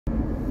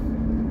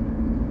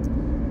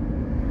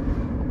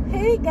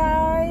Hey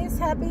guys,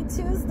 happy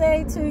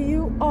Tuesday to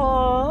you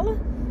all.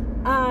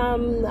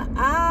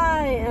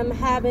 I am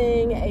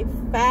having a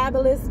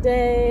fabulous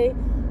day.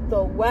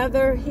 The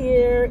weather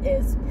here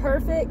is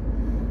perfect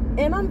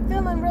and I'm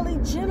feeling really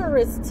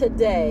generous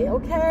today,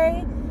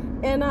 okay?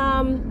 And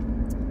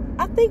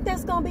I think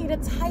that's going to be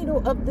the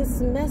title of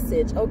this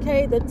message,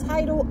 okay? The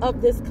title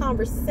of this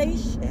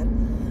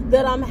conversation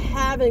that I'm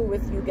having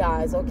with you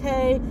guys,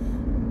 okay?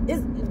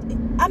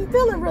 I'm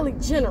feeling really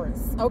generous,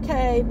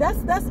 okay?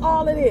 That's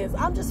all it is.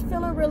 I'm just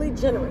feeling really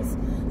generous.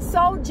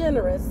 So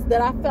generous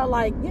that I felt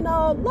like,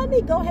 let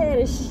me go ahead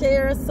and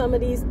share some of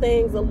these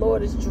things the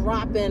Lord is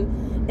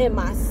dropping in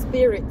my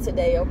spirit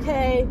today,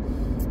 okay?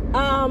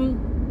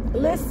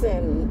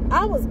 Listen,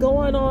 I was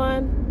going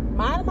on,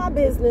 minding my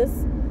business,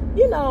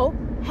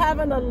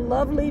 having a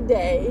lovely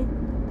day,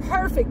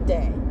 perfect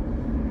day,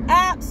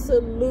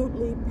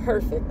 absolutely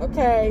perfect,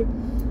 okay?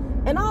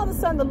 And all of a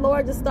sudden, the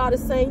Lord just started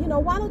saying,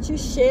 why don't you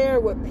share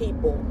with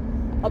people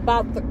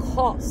about the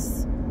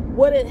costs,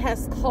 what it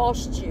has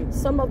cost you,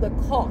 some of the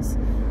costs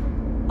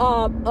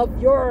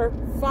of your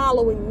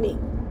following me,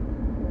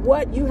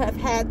 what you have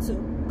had to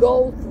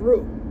go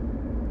through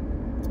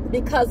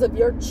because of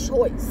your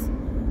choice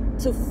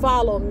to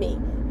follow me,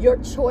 your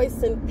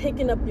choice in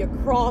picking up your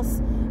cross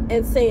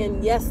and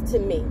saying yes to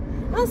me.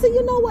 And I said,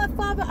 you know what,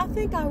 Father, I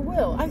think I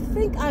will. I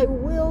think I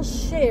will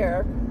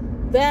share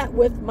that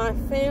with my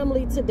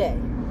family today.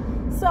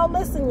 So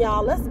listen,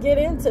 y'all, let's get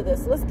into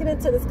this. Let's get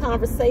into this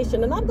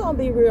conversation. And I'm going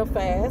to be real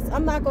fast.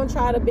 I'm not going to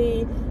try to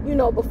be,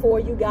 before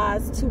you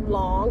guys too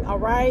long. All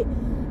right.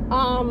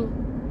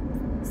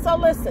 So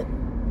listen,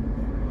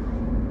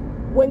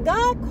 when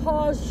God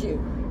calls you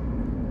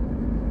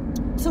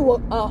to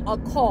a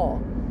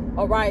call,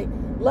 all right,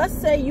 let's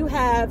say you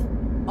have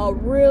a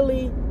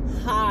really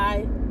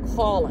high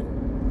calling.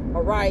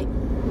 All right.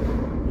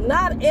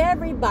 Not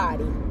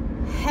everybody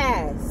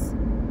has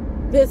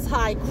this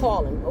high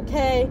calling,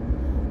 okay?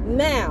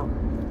 Now,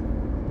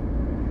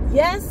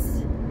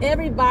 yes,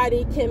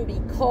 everybody can be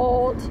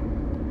called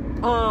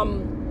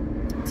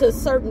to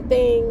certain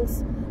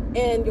things,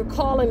 and your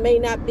calling may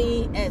not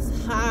be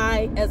as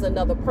high as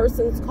another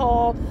person's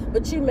call,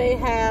 but you may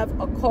have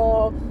a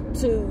call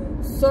to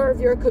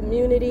serve your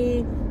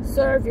community,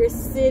 serve your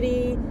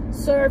city,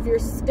 serve your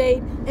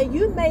state, and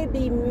you may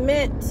be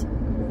meant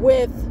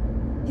with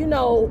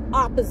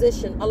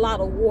opposition, a lot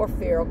of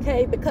warfare,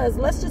 okay? Because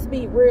let's just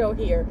be real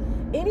here.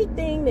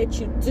 Anything that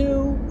you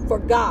do for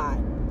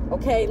God,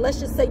 okay? Let's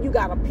just say you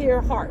got a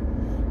pure heart.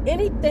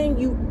 Anything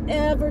you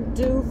ever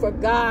do for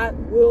God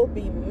will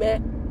be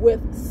met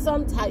with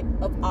some type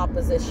of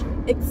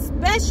opposition,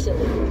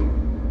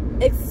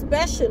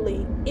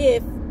 especially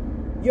if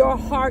your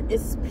heart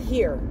is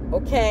pure,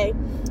 okay?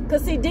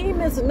 Because see,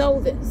 demons know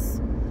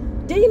this.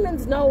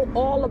 Demons know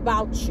all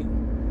about you,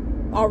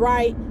 all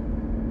right?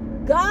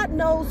 God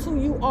knows who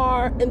you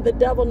are, and the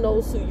devil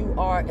knows who you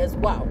are as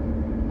well.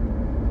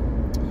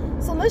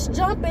 So let's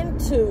jump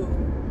into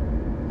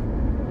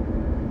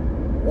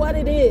what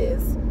it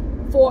is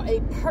for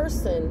a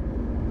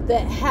person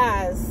that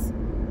has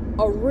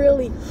a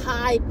really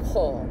high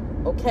call,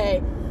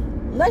 okay?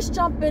 Let's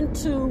jump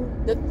into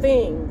the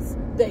things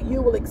that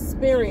you will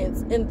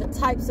experience and the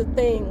types of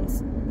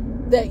things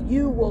that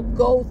you will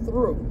go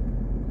through,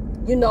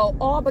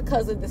 all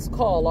because of this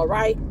call, all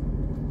right?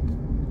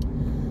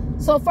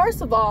 So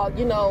first of all,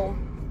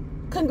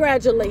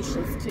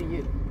 congratulations to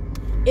you.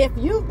 If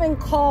you've been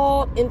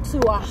called into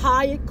a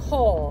higher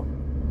call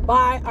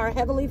by our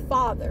Heavenly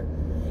Father,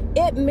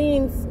 it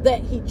means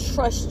that He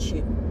trusts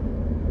you.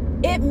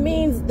 It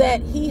means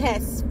that He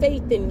has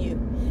faith in you.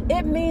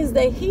 It means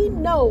that He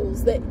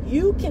knows that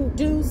you can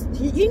do,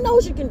 He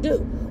knows you can do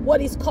what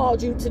He's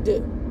called you to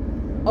do.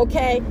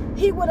 Okay?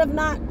 He would have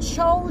not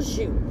chose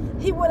you.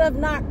 He would have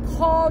not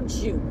called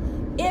you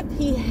if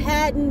He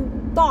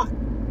hadn't thought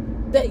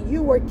that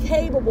you were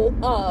capable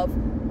of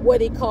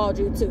what He called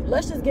you to.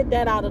 Let's just get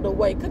that out of the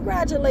way.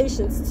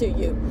 Congratulations to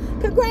you.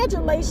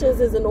 Congratulations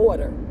is an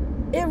order.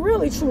 It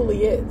really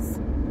truly is.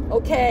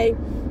 Okay.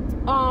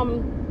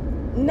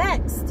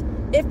 Next,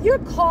 if you're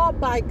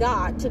called by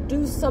God to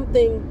do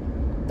something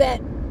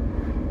that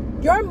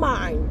your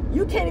mind,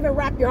 you can't even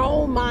wrap your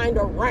own mind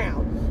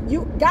around,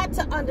 you got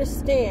to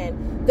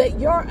understand that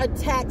your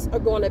attacks are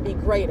going to be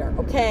greater.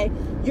 Okay.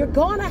 You're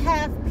going to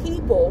have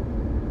people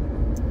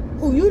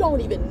who you don't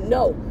even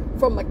know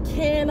from a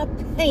can of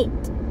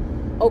paint,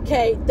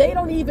 okay? They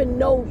don't even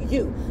know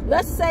you.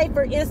 Let's say,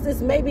 for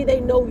instance, maybe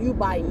they know you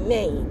by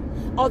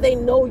name, or they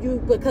know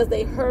you because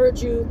they heard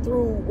you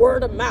through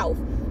word of mouth,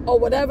 or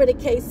whatever the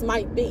case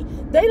might be.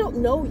 They don't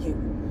know you,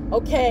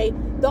 okay?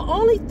 The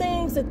only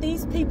things that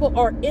these people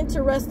are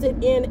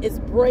interested in is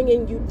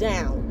bringing you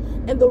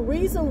down. And the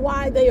reason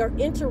why they are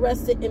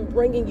interested in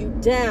bringing you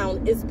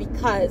down is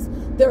because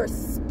there are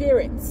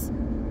spirits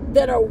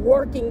that are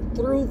working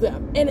through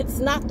them. And it's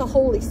not the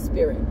Holy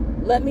Spirit.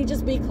 Let me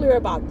just be clear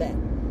about that.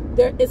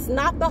 It's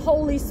not the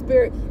Holy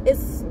Spirit.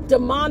 It's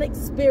demonic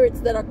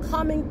spirits that are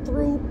coming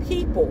through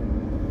people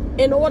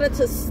in order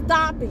to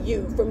stop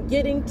you from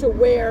getting to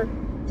where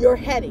you're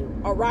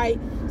heading, all right?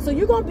 So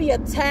you're going to be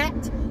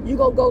attacked. You're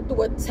going to go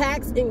through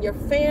attacks in your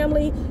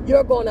family.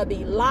 You're going to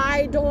be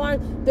lied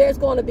on. There's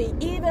going to be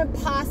even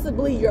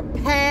possibly your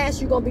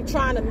past. You're going to be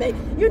trying to make,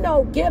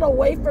 get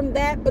away from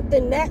that. But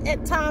then that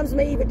at times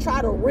may even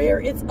try to rear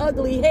its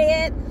ugly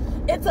head.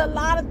 It's a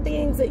lot of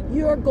things that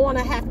you're going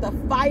to have to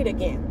fight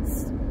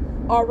against,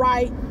 all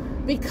right,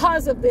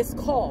 because of this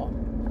call,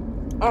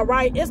 all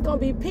right? It's going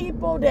to be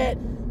people that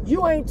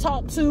you ain't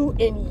talked to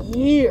in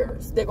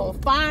years. They're going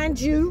to find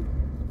you.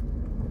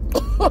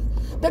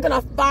 They're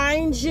going to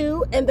find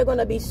you and they're going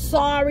to be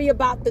sorry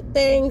about the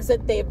things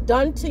that they've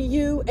done to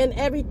you and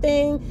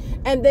everything.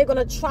 And they're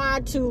going to try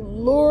to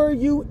lure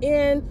you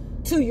in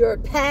to your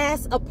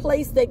past, a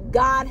place that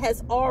God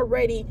has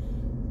already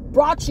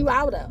brought you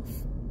out of.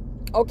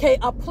 Okay,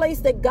 a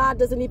place that God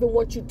doesn't even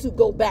want you to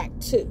go back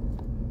to.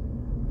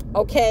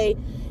 Okay,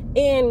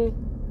 and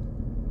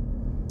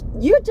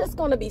you're just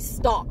going to be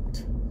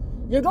stalked.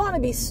 You're going to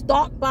be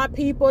stalked by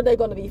people. They're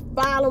going to be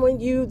following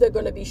you. They're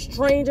going to be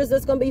strangers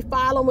that's going to be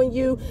following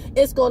you.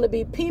 It's going to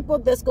be people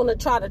that's going to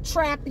try to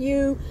trap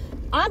you.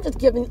 I'm just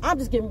giving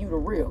you the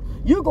real.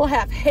 You're going to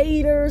have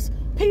haters.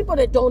 People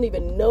that don't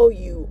even know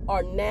you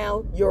are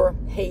now your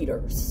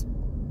haters.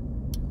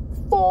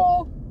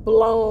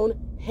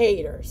 Full-blown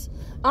haters.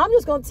 I'm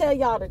just going to tell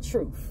y'all the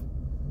truth.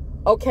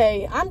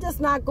 Okay? I'm just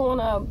not going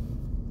to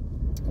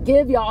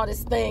give y'all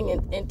this thing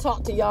and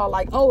talk to y'all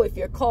like, oh, if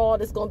you're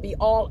called, it's going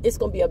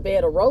to be a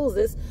bed of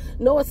roses.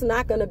 No, it's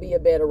not going to be a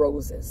bed of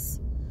roses.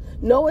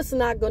 No, it's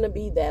not going to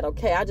be that.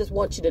 Okay. I just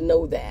want you to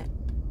know that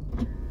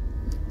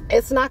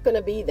it's not going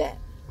to be that.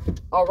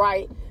 All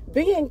right.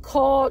 Being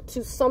called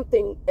to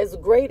something as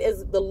great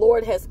as the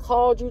Lord has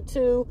called you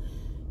to,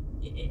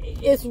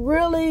 it's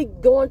really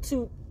going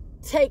to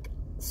take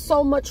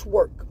so much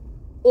work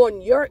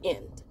on your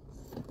end.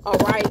 All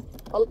right.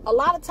 A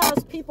lot of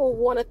times people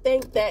want to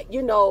think that,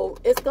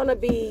 it's going to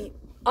be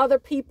other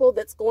people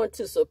that's going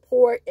to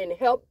support and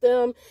help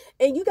them.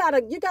 And you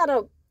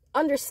gotta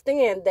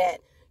understand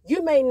that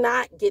you may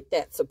not get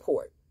that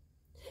support.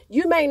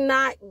 You may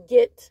not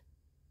get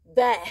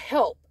that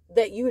help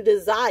that you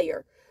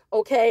desire.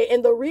 Okay.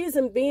 And the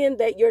reason being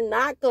that you're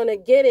not going to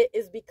get it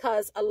is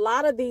because a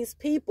lot of these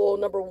people,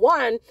 number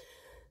one,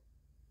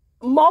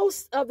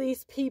 most of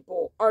these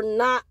people are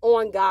not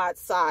on God's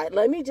side.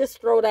 Let me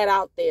just throw that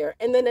out there.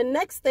 And then the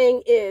next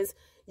thing is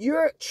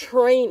you're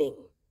training.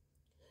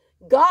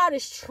 God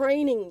is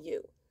training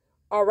you.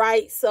 All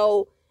right.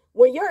 So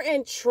when you're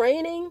in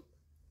training,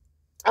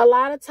 a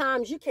lot of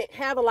times you can't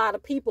have a lot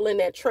of people in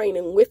that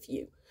training with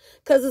you,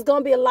 because there's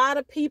going to be a lot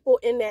of people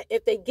in that.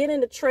 If they get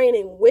into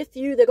training with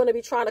you, they're going to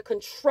be trying to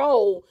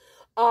control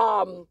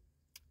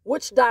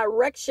which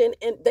direction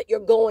that you're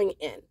going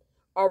in.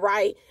 All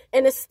right.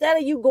 And instead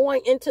of you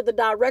going into the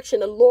direction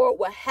the Lord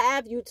will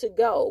have you to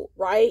go,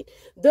 right,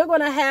 they're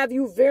going to have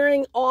you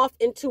veering off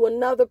into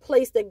another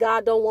place that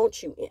God don't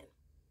want you in.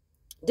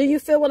 Do you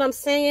feel what I'm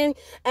saying?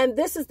 And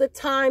this is the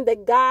time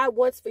that God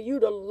wants for you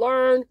to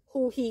learn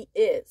who he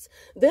is.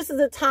 This is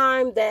the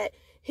time that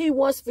he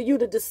wants for you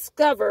to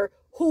discover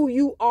who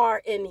you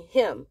are in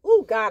him.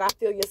 Oh, God, I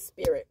feel your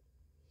spirit.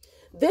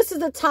 This is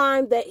the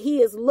time that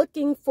he is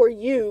looking for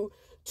you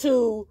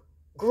to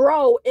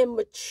grow and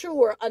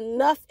mature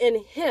enough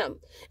in him.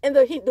 And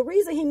the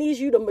reason he needs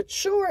you to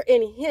mature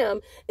in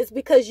him is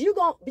because you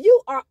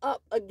are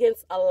up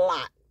against a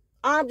lot.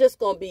 I'm just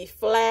going to be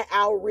flat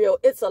out real.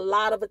 It's a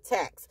lot of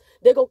attacks.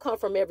 They're going to come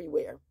from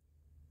everywhere.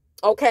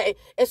 Okay.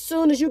 As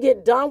soon as you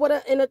get done with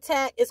an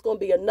attack, it's going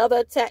to be another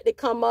attack that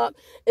come up.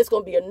 It's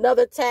going to be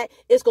another attack.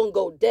 It's going to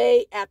go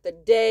day after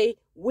day,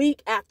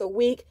 week after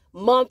week,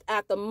 month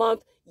after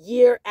month,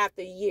 year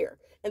after year.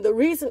 And the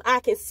reason I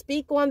can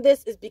speak on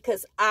this is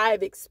because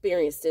I've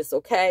experienced this,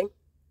 okay?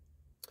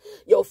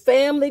 Your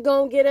family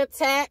gonna get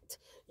attacked.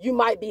 You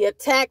might be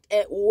attacked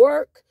at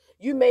work.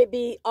 You may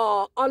be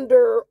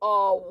under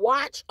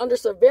watch, under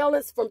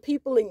surveillance from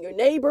people in your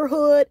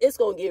neighborhood. It's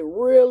gonna get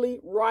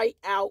really right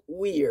out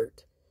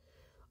weird.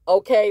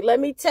 Okay, let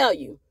me tell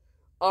you,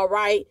 all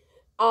right?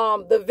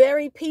 The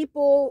very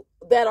people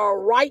that are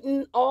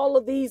writing all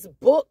of these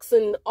books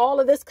and all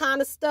of this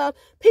kind of stuff,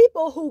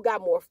 people who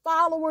got more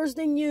followers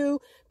than you,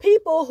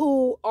 people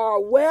who are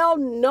well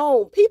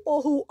known,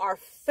 people who are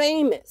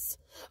famous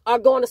are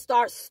going to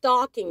start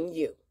stalking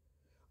you.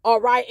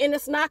 All right. And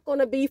it's not going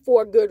to be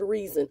for a good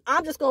reason.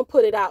 I'm just going to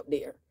put it out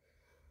there.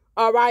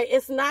 All right.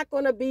 It's not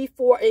going to be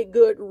for a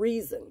good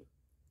reason.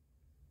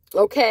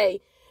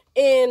 Okay.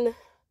 And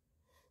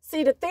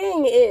see, the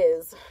thing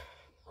is,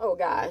 oh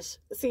gosh,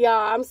 see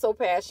y'all, I'm so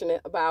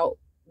passionate about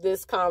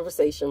this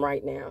conversation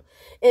right now.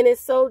 And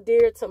it's so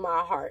dear to my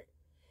heart.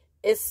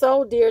 It's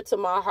so dear to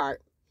my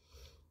heart.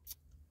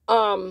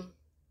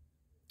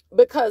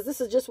 Because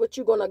this is just what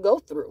you're going to go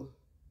through.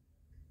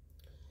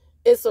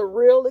 It's a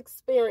real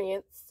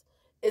experience.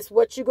 It's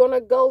what you're going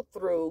to go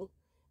through.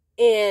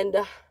 And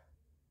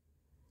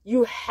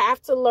you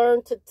have to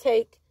learn to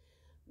take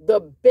the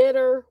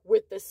bitter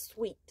with the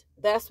sweet.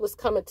 That's what's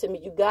coming to me.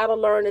 You got to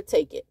learn to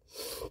take it.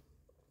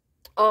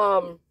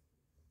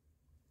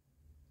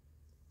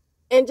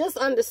 And just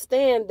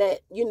understand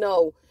that,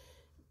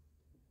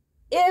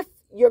 if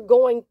you're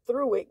going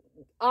through it,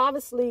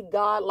 obviously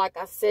God, like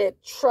I said,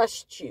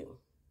 trusts you.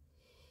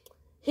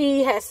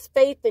 He has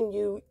faith in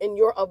you and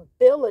your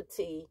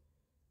ability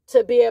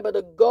to be able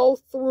to go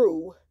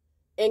through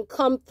and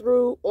come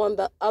through on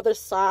the other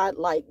side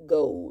like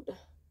gold.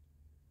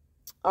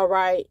 All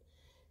right.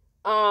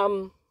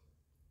 Y'all,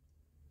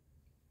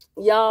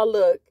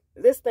 look,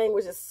 this thing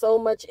was just so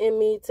much in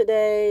me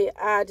today.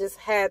 I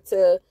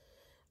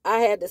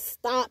had to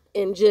stop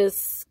and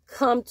just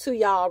come to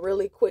y'all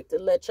really quick to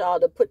let y'all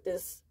to put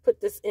this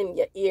in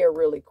your ear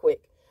really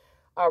quick.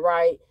 All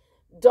right.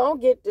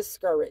 Don't get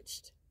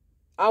discouraged.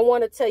 I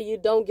want to tell you,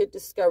 don't get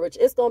discouraged.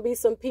 It's going to be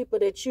some people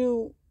that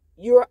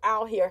you're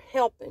out here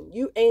helping.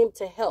 You aim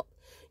to help.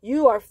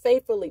 You are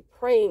faithfully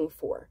praying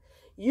for.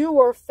 You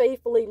are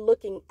faithfully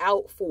looking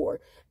out for.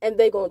 And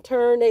they're going to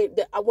turn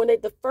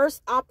the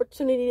first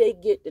opportunity they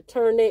get to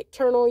turn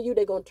on you,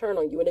 they're going to turn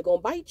on you and they're going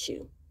to bite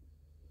you.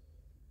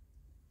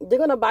 They're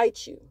going to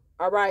bite you.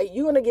 All right.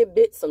 You're going to get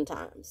bit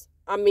sometimes.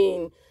 I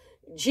mean,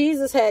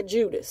 Jesus had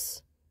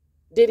Judas.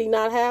 Did he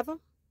not have him?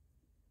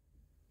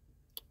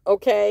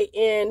 Okay.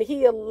 And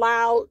he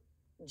allowed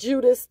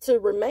Judas to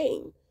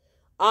remain.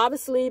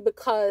 Obviously,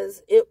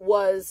 because it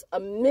was a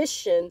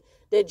mission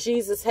that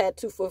Jesus had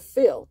to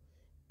fulfill.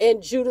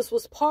 And Judas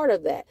was part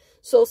of that.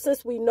 So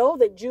since we know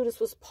that Judas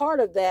was part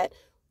of that,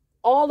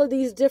 all of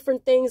these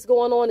different things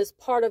going on is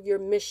part of your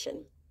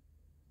mission.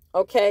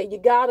 Okay, you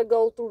got to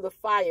go through the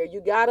fire.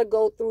 You got to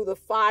go through the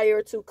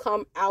fire to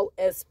come out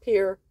as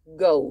pure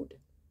gold.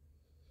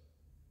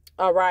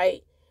 All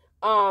right.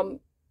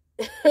 Y'all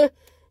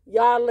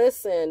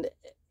listen,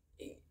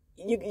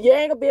 you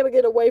ain't gonna be able to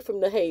get away from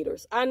the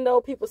haters. I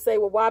know people say,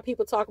 well, why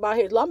people talk about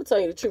haters? Well, I'm gonna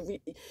tell you the truth.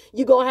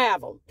 You're gonna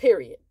have them,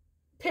 period.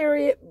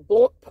 Period.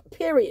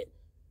 Period.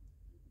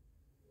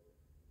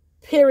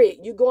 Period.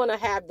 You're gonna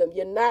have them.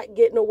 You're not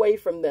getting away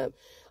from them.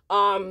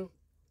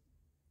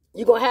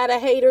 You're going to have the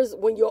haters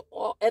when you're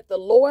at the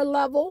lower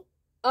level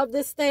of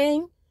this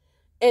thing.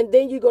 And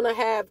then you're going to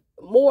have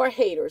more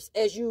haters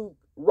as you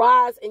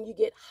rise and you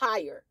get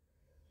higher.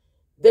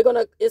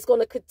 It's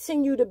going to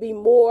continue to be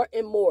more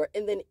and more.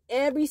 And then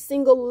every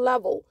single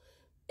level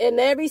and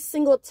every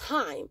single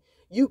time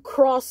you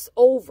cross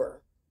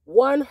over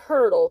one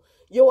hurdle,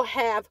 you'll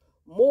have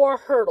more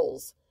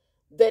hurdles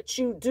that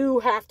you do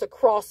have to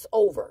cross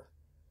over.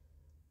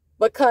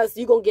 Because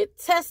you're going to get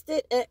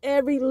tested at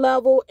every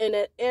level, and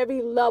at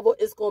every level,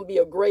 it's going to be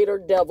a greater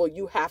devil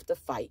you have to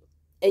fight.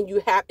 And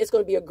it's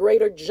going to be a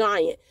greater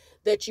giant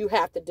that you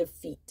have to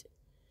defeat.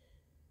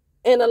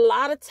 And a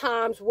lot of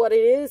times what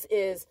it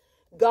is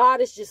God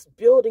is just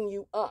building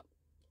you up.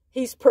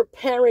 He's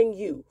preparing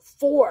you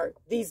for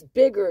these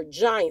bigger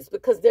giants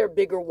because they're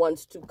bigger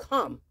ones to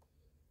come.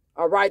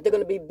 All right. They're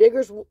going to be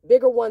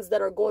bigger ones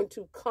that are going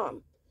to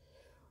come.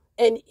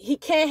 And he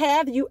can't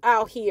have you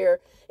out here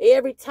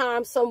every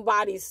time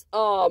somebody's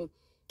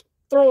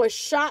throwing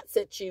shots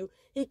at you.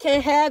 He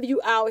can't have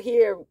you out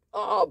here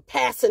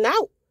passing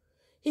out.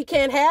 He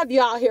can't have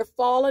you out here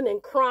falling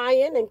and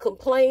crying and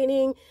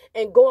complaining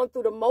and going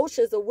through the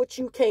motions of what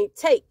you can't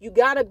take. You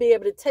got to be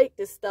able to take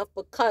this stuff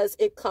because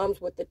it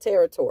comes with the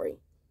territory.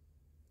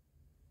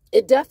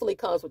 It definitely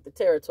comes with the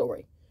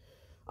territory.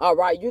 All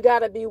right. You got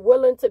to be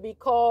willing to be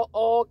called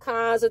all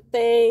kinds of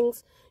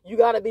things. You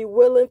got to be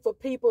willing for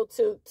people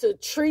to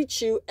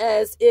treat you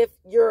as if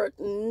you're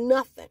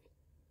nothing,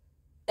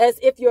 as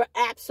if you're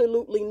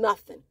absolutely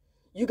nothing.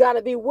 You got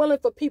to be willing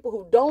for people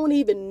who don't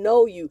even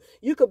know you.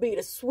 You could be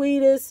the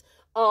sweetest,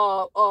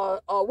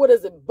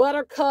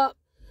 buttercup,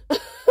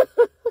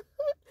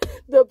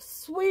 the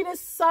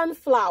sweetest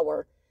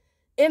sunflower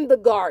in the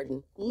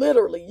garden.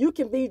 Literally, you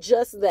can be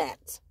just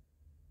that,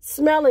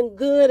 smelling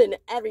good and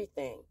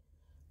everything.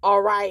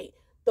 All right,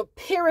 the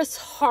purest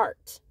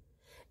heart.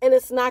 And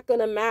it's not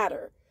going to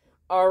matter.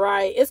 All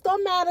right. It's going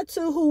to matter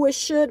to who it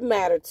should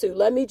matter to.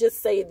 Let me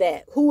just say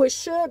that. Who it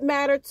should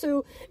matter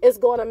to is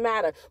going to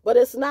matter. But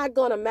it's not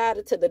going to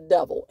matter to the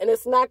devil. And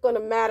it's not going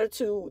to matter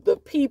to the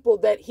people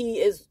that he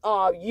is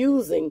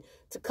using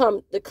to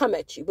come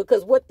at you.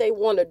 Because what they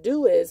want to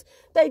do is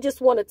they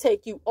just want to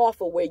take you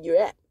off of where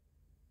you're at.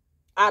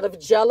 Out of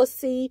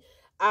jealousy,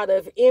 out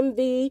of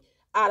envy,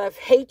 out of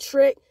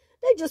hatred.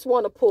 They just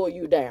want to pull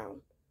you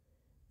down.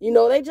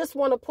 They just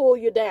want to pull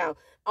you down.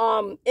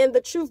 And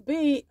the truth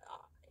be,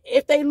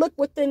 if they look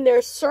within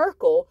their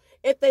circle,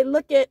 if they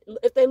look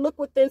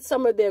within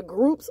some of their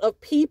groups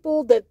of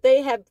people that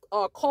they have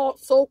called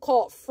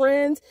so-called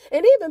friends,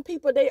 and even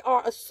people they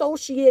are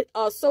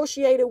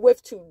associated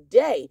with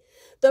today,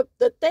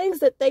 the things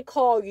that they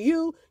call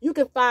you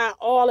can find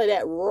all of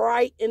that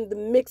right in the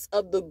mix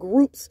of the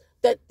groups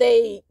that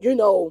they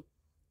deal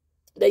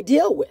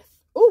with.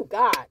 Oh,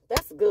 God,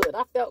 that's good.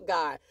 I felt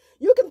God.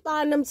 You can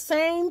find them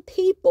same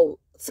people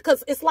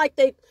because it's like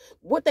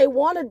what they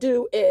want to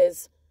do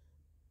is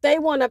they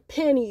want to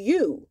pin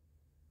you,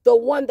 the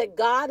one that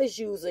God is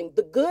using,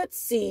 the good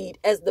seed,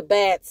 as the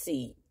bad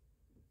seed.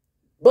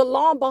 But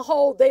lo and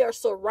behold, they are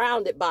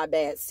surrounded by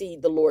bad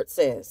seed, the Lord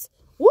says.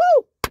 Woo!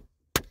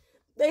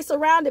 They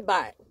surrounded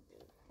by it.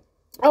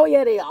 Oh,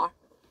 yeah, they are.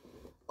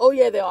 Oh,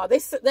 yeah, they are. They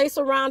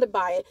surrounded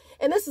by it.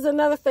 And this is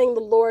another thing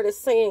the Lord is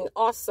saying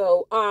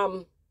also.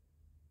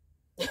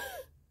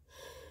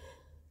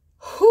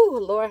 Whew,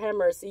 Lord have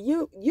mercy.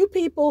 You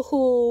people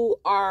who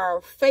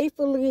are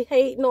faithfully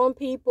hating on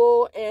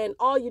people and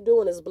all you're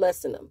doing is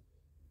blessing them.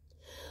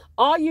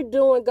 All you're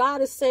doing,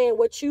 God is saying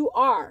what you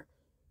are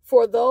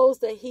for those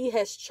that he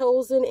has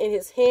chosen and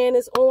his hand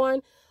is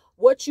on.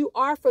 What you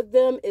are for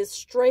them is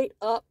straight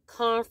up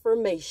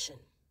confirmation.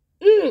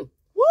 Woo!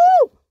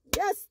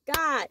 Yes,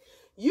 God.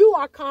 You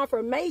are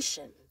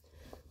confirmation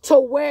to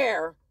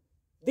where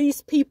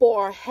these people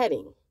are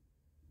heading.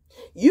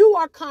 You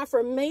are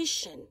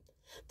confirmation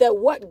that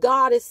what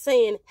God is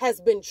saying has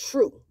been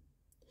true.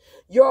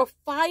 You're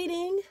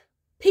fighting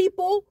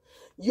people,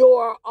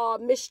 your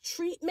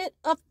mistreatment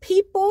of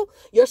people,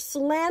 you're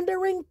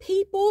slandering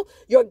people,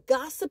 you're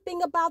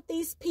gossiping about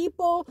these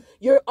people,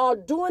 you're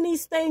doing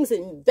these things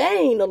in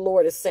vain, the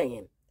Lord is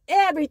saying.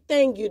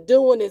 Everything you're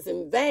doing is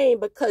in vain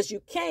because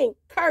you can't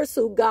curse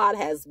who God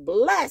has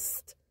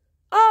blessed.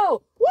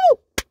 Oh, woo!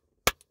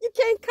 You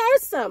can't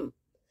curse him.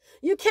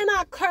 You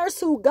cannot curse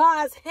who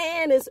God's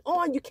hand is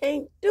on. You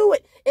can't do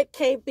it. It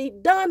can't be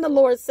done, the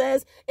Lord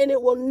says, and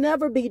it will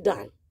never be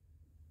done.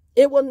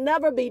 It will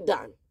never be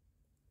done.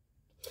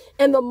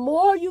 And the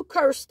more you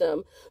curse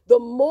them, the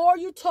more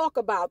you talk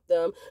about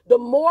them, the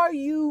more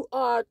you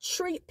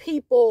treat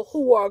people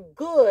who are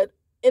good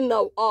in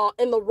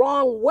the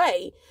wrong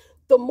way,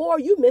 the more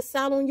you miss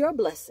out on your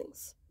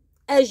blessings.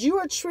 As you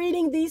are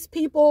treating these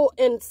people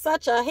in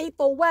such a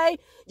hateful way,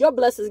 your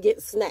blessings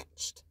get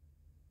snatched.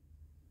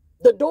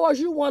 The doors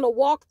you want to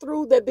walk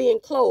through, they're being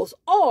closed.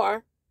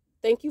 Or,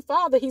 thank you,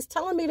 Father, he's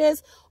telling me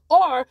this,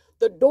 or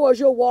the doors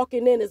you're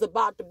walking in is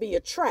about to be a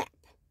trap.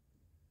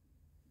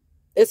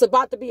 It's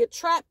about to be a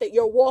trap that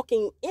you're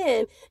walking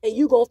in and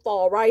you're going to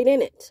fall right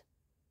in it.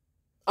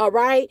 All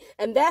right?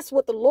 And that's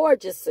what the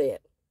Lord just said.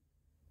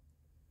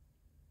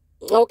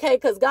 Okay?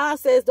 Because God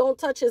says don't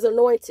touch his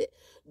anointed.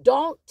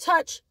 Don't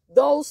touch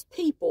those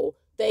people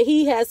that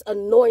he has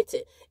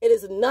anointed. It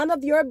is none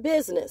of your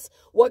business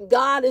what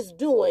God is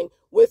doing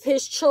with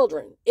his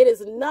children. It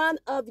is none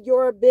of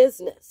your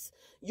business.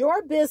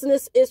 Your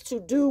business is to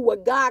do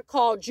what God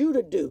called you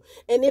to do.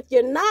 And if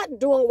you're not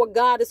doing what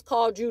God has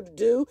called you to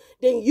do,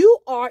 then you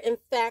are, in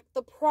fact,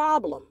 the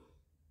problem.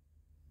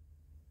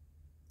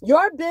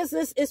 Your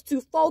business is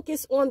to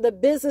focus on the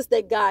business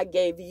that God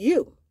gave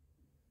you.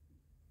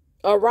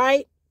 All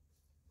right?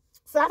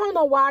 So I don't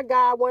know why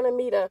God wanted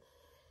me to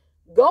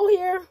go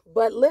here,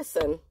 but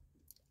listen,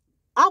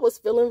 I was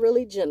feeling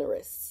really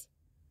generous.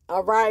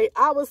 All right.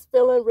 I was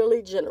feeling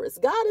really generous.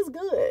 God is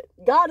good.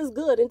 God is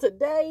good. And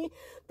today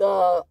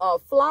the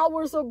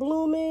flowers are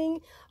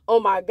blooming. Oh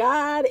my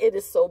God. It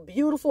is so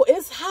beautiful.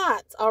 It's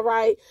hot. All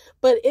right.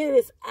 But it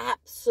is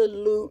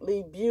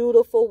absolutely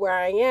beautiful where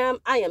I am.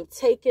 I am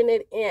taking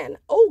it in.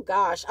 Oh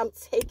gosh, I'm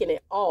taking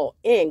it all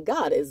in.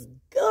 God is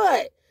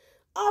good.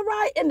 All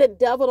right. And the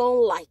devil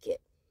don't like it.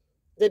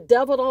 The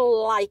devil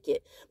don't like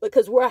it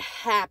because we're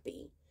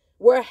happy.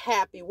 We're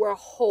happy. We're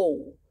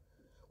whole.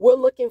 We're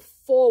looking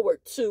forward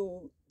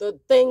to the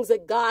things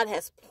that God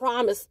has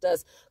promised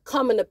us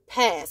coming to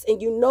pass.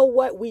 And you know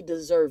what? We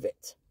deserve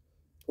it.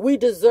 We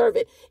deserve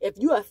it. If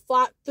you have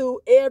fought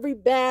through every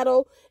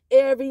battle,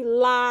 every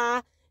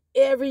lie,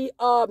 every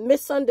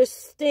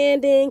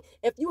misunderstanding,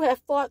 if you have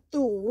fought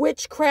through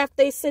witchcraft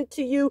they sent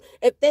to you,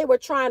 if they were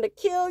trying to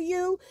kill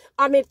you,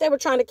 if they were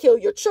trying to kill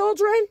your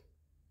children,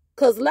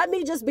 because let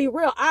me just be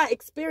real, I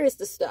experienced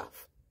the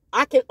stuff.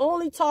 I can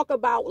only talk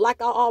about,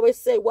 like I always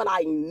say, what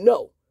I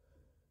know.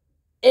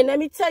 And let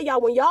me tell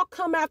y'all, when y'all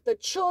come after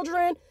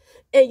children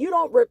and you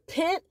don't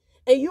repent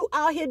and you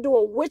out here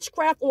doing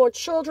witchcraft on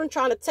children,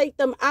 trying to take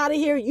them out of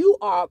here, you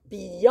are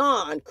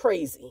beyond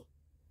crazy.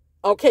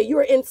 Okay,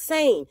 you're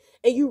insane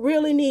and you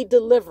really need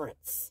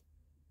deliverance.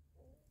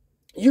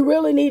 You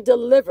really need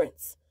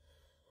deliverance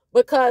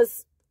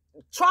because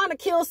trying to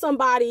kill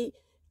somebody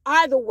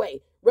either way,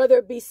 whether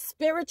it be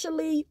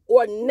spiritually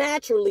or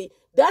naturally,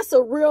 that's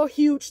a real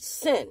huge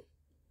sin.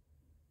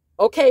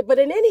 Okay, but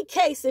in any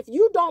case, if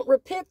you don't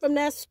repent from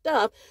that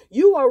stuff,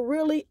 you are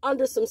really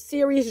under some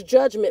serious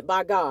judgment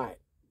by God.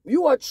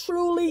 You are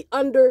truly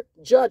under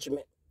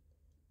judgment.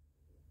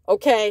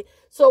 Okay,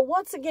 so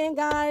once again,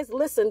 guys,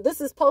 listen, this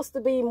is supposed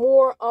to be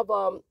more of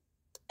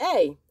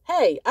hey,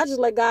 I just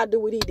let God do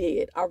what he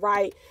did. All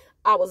right,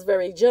 I was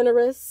very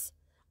generous.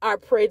 I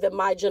pray that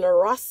my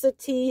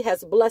generosity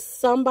has blessed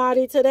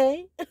somebody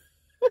today.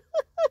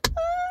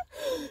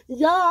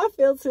 Y'all, I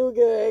feel too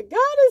good.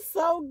 God is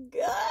so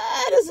good.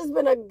 It's just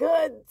been a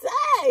good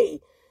day.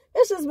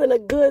 It's just been a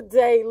good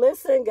day.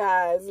 Listen,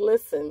 guys,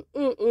 listen.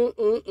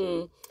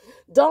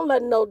 Don't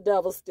let no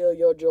devil steal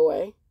your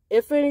joy.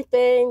 If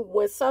anything,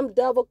 when some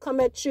devil come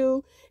at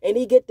you and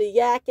he get the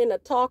yakking or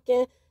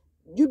talking,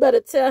 you better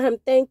tell him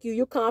thank you.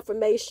 You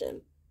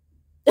confirmation.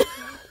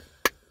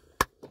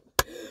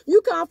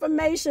 You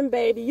confirmation,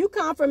 baby. You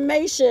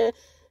confirmation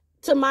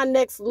to my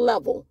next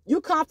level.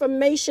 You're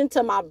confirmation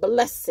to my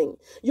blessing.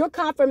 You're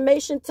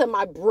confirmation to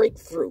my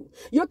breakthrough.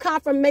 You're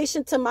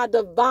confirmation to my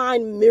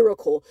divine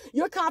miracle.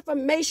 You're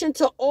confirmation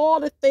to all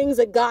the things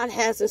that God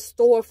has in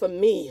store for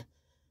me.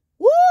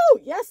 Woo!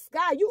 Yes,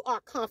 God, you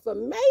are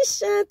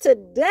confirmation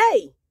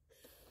today.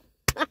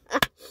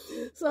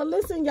 So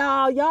listen,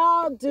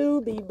 y'all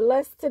do be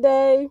blessed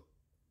today.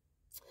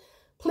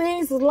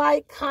 Please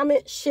like,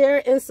 comment,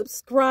 share, and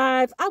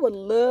subscribe. I would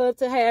love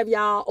to have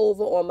y'all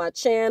over on my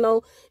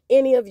channel.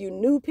 Any of you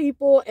new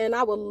people. And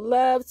I would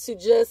love to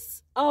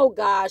just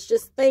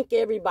thank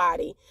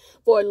everybody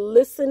for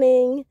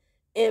listening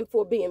and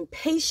for being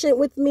patient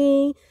with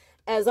me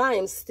as I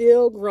am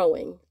still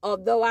growing.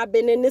 Although I've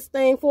been in this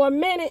thing for a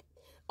minute,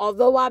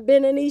 although I've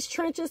been in these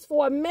trenches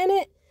for a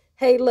minute,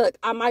 hey, look,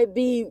 I might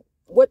be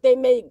what they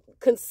may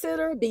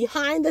consider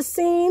behind the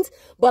scenes,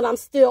 but I'm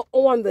still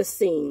on the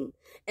scene.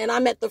 And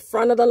I'm at the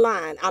front of the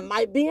line. I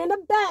might be in the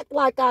back,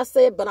 like I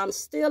said, but I'm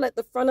still at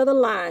the front of the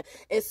line.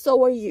 And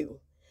so are you.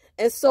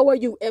 And so are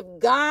you. If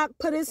God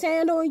put his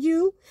hand on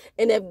you,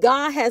 and if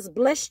God has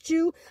blessed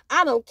you,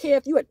 I don't care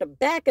if you're at the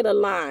back of the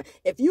line.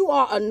 If you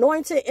are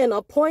anointed and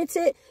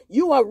appointed,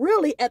 you are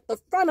really at the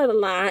front of the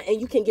line, and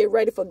you can get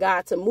ready for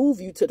God to move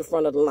you to the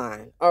front of the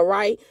line. All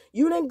right?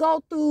 You didn't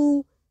go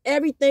through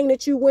everything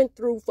that you went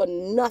through for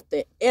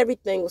nothing.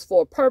 Everything was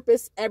for a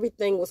purpose.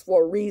 Everything was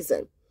for a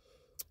reason.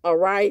 All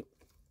right?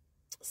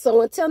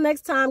 So until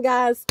next time,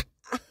 guys,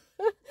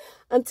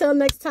 until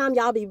next time,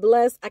 y'all be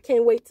blessed. I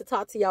can't wait to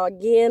talk to y'all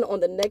again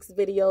on the next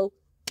video.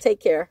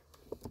 Take care.